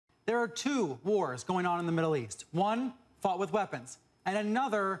there are two wars going on in the Middle East. One fought with weapons, and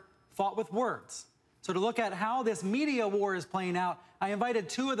another fought with words. So to look at how this media war is playing out, I invited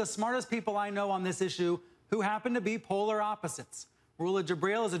two of the smartest people I know on this issue who happen to be polar opposites. Rula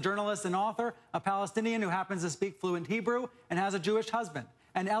Jebreal is a journalist and author, a Palestinian who happens to speak fluent Hebrew and has a Jewish husband.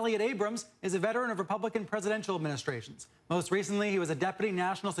 And Elliot Abrams is a veteran of Republican presidential administrations. Most recently, he was a deputy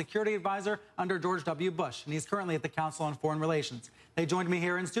national security advisor under George W. Bush, and he's currently at the Council on Foreign Relations. They joined me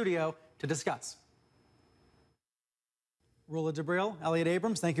here in studio to discuss. Rula Jebreal, Elliot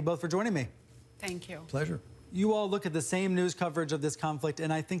Abrams, thank you both for joining me. Thank you. Pleasure. You all look at the same news coverage of this conflict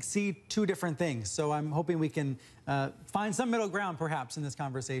and I think see two different things. So I'm hoping we can find some middle ground perhaps in this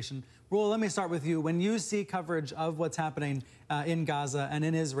conversation. Rula, let me start with you. When you see coverage of what's happening in Gaza and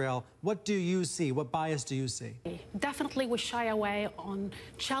in Israel, what do you see? What bias do you see? Definitely we shy away on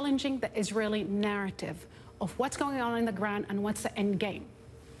challenging the Israeli narrative of what's going on in the ground and what's the end game.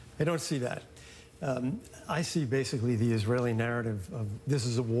 I don't see that. I see basically the Israeli narrative of this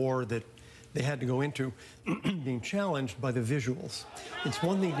is a war that they had to go into being challenged by the visuals. It's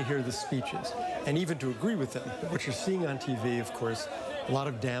one thing to hear the speeches and even to agree with them. But what you're seeing on TV, of course, a lot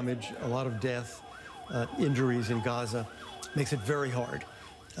of damage, a lot of death, injuries in Gaza, makes it very hard,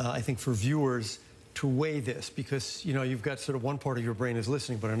 I think, for viewers to weigh this because, you know, you've got sort of one part of your brain is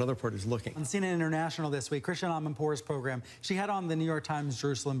listening, but another part is looking. On CNN International this week, Christian Amanpour's program, she had on the New York Times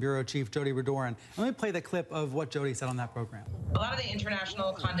Jerusalem bureau chief, Jody Redoran. Let me play the clip of what Jody said on that program. A lot of the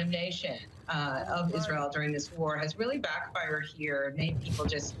international condemnation of Israel during this war has really backfired here, made people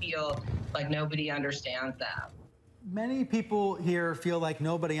just feel like nobody understands them. Many people here feel like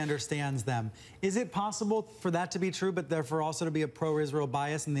nobody understands them. Is it possible for that to be true, but therefore also to be a pro-Israel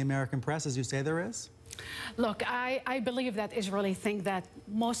bias in the American press, as you say there is? Look, I believe that Israelis think that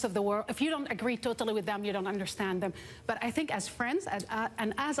most of the world, if you don't agree totally with them, you don't understand them. But I think as friends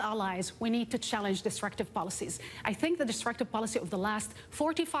and as allies, we need to challenge destructive policies. I think the destructive policy of the last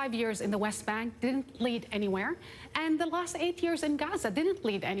 45 years in the West Bank didn't lead anywhere. And the last 8 years in Gaza didn't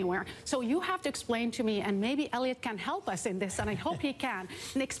lead anywhere. So you have to explain to me, and maybe Elliot can help us in this, and I hope he can,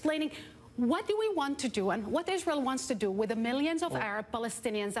 in explaining what do we want to do and what Israel wants to do with the millions of Arab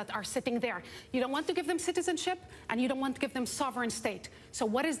Palestinians that are sitting there. You don't want to give them citizenship and you don't want to give them sovereign state. So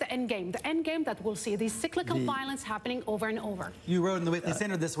what is the end game? The end game that we'll see these cyclical violence happening over and over. You wrote in the Witness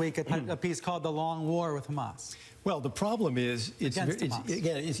Center this week a piece called The Long War with Hamas. Well, the problem is, again,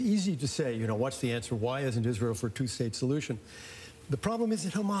 it's easy to say, you know, what's the answer? Why isn't Israel for a two-state solution? The problem is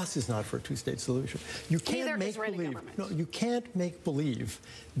that Hamas is not for a two-state solution. You can't you can't make believe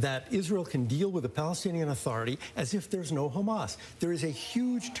that Israel can deal with the Palestinian Authority as if there's no Hamas. There is a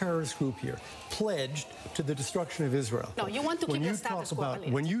huge terrorist group here pledged to the destruction of Israel. No, you want to keep the status quo,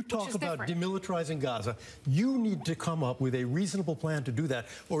 Elliot, when you talk about demilitarizing Gaza, you need to come up with a reasonable plan to do that,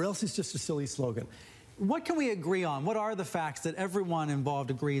 or else it's just a silly slogan. What can we agree on? What are the facts that everyone involved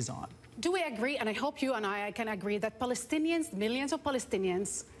agrees on? Do we agree, and I hope you and I can agree, that Palestinians, millions of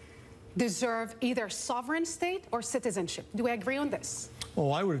Palestinians, deserve either sovereign state or citizenship? Do we agree on this?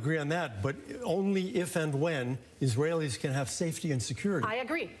 Oh, I would agree on that, but only if and when Israelis can have safety and security. I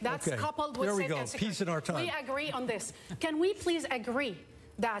agree. That's coupled with safety and security. Peace in our time. We agree on this. Can we please agree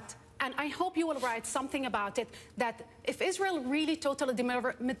that, and I hope you will write something about it, that if Israel really totally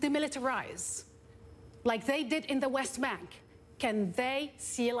demilitarize, like they did in the West Bank, can they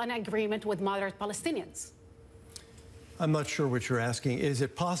seal an agreement with moderate Palestinians? I'm not sure what you're asking. Is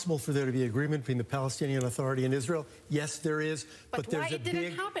it possible for there to be agreement between the Palestinian Authority and Israel? Yes, there is. But there's why it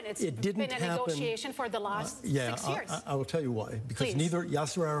didn't happen? It's been a negotiation for the last 6 years. I will tell you why. Because neither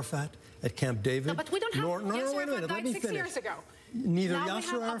Yasser Arafat at Camp David... No, but we don't have Yasser Arafat died 6 years ago. Neither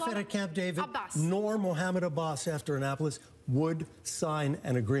Yasser Arafat at Camp David nor Mohammed Abbas after Annapolis would sign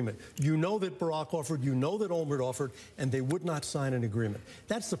an agreement. You know that Barack offered, you know that Olmert offered, and they would not sign an agreement.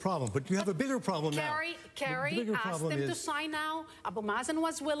 That's the problem. But you have a bigger problem now. Kerry asked them to sign now. Abu Mazen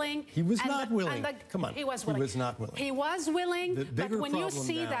was willing. He was not willing. Come on. He was willing. He was not willing. He was willing. But when you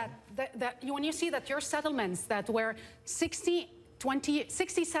see when you see that your settlements that were 60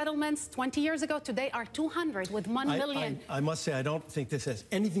 settlements 20 years ago today are 200 with 1 million. I must say, I don't think this has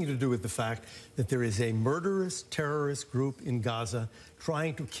anything to do with the fact that there is a murderous terrorist group in Gaza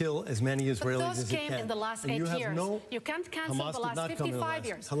trying to kill as many Israelis as it can. Those came in the last 8 years. You can't cancel the last 55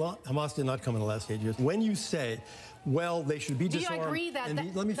 years. Hamas did not come in the last 8 years. When you say, well, they should be disarmed. Do you agree that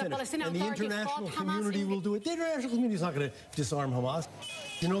the Palestinian Authority international community will do it? The international community is not going to disarm Hamas.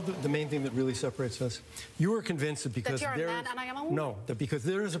 You know the main thing that really separates us? You are convinced that because that you're a man and I am a woman? No, that because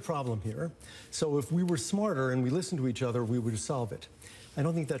there is a problem here. So if we were smarter and we listened to each other, we would solve it. I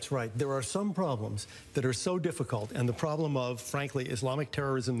don't think that's right. There are some problems that are so difficult, and the problem of, frankly, Islamic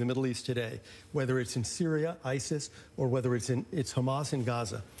terrorism in the Middle East today, whether it's in Syria, ISIS, or whether it's Hamas in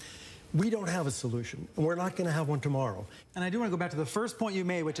Gaza, we don't have a solution, and we're not going to have one tomorrow. And I do want to go back to the first point you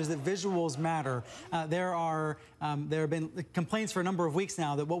made, which is that visuals matter. There have been complaints for a number of weeks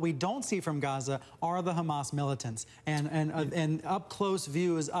now that what we don't see from Gaza are the Hamas militants and up-close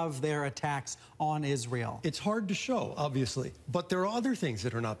views of their attacks on Israel. It's hard to show, obviously, but there are other things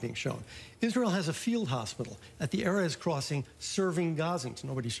that are not being shown. Israel has a field hospital at the Erez crossing serving Gazans.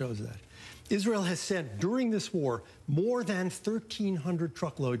 Nobody shows that. Israel has sent, during this war, more than 1,300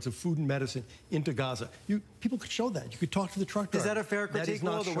 truckloads of food and medicine into Gaza. People could show that. You could talk to the truck driver. Is that a fair critique,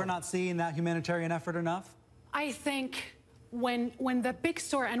 Rula, that we're not seeing that humanitarian effort enough? I think when the big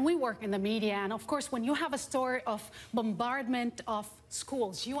story, and we work in the media, and of course when you have a story of bombardment of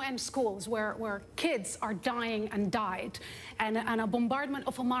schools, UN schools, where kids are dying and died, and a bombardment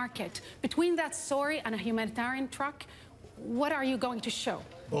of a market, between that story and a humanitarian truck, what are you going to show?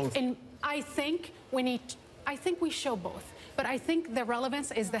 Both. I think we show both, but I think the relevance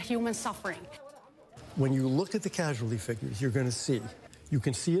is the human suffering. When you look at the casualty figures, you're going to see, you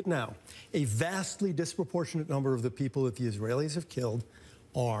can see it now, a vastly disproportionate number of the people that the Israelis have killed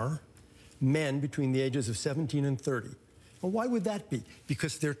are men between the ages of 17 and 30. Well, why would that be?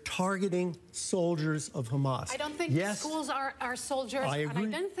 Because they're targeting soldiers of Hamas. I don't think schools are soldiers, I agree.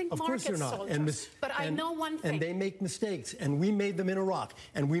 and I don't think of course markets they're not. soldiers. But I know one thing. And they make mistakes, and we made them in Iraq,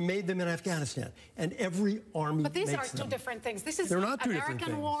 and we made them in Afghanistan, and every army But these makes are two them. different things. This is They're not two different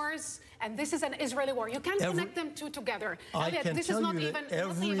American things. wars, and this is an Israeli war. You can't connect them two together. Elliot, can this tell is not you even, that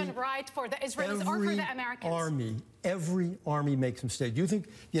not even right for the Israelis or for the Americans. Every army makes mistakes. Do you think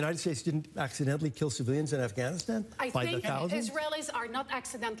the United States didn't accidentally kill civilians in Afghanistan by the thousands? Israelis are not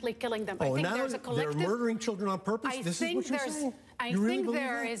accidentally killing them. Oh, I think now there's a collective... they're murdering children on purpose? I This think is what you're saying? I think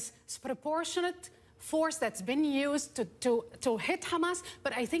there is proportionate force that's been used to hit Hamas,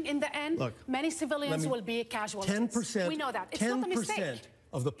 but I think in the end, many civilians will be casualties. 10%. We know that. It's not a mistake.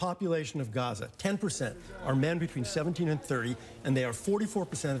 Of the population of Gaza, 10% are men between 17 and 30, and they are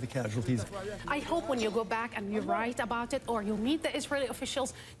 44% of the casualties. I hope when you go back and you write about it or you meet the Israeli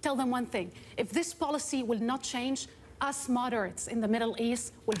officials, tell them one thing. If this policy will not change, us moderates in the Middle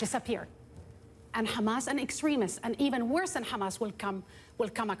East will disappear. And Hamas and extremists, and even worse than Hamas, will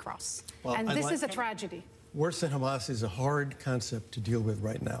come across. Well, and this is a tragedy. Worse than Hamas is a hard concept to deal with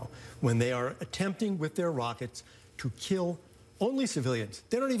right now, when they are attempting with their rockets to kill only civilians.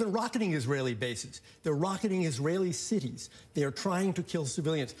 They're not even rocketing Israeli bases. They're rocketing Israeli cities. They are trying to kill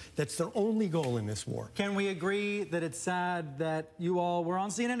civilians. That's their only goal in this war. Can we agree that it's sad that you all were on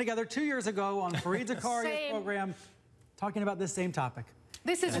CNN together 2 years ago on Fareed Zakaria's program talking about this same topic?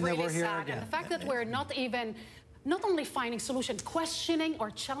 This is really sad. And the fact that we're not only finding solutions, questioning or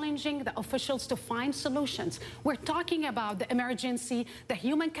challenging the officials to find solutions. We're talking about the emergency, the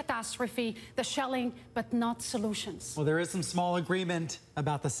human catastrophe, the shelling, but not solutions. Well, there is some small agreement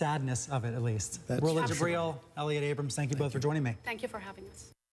about the sadness of it, at least. Rula, Jebreal, Elliot, Abrams, thank you both for joining me. Thank you for having us.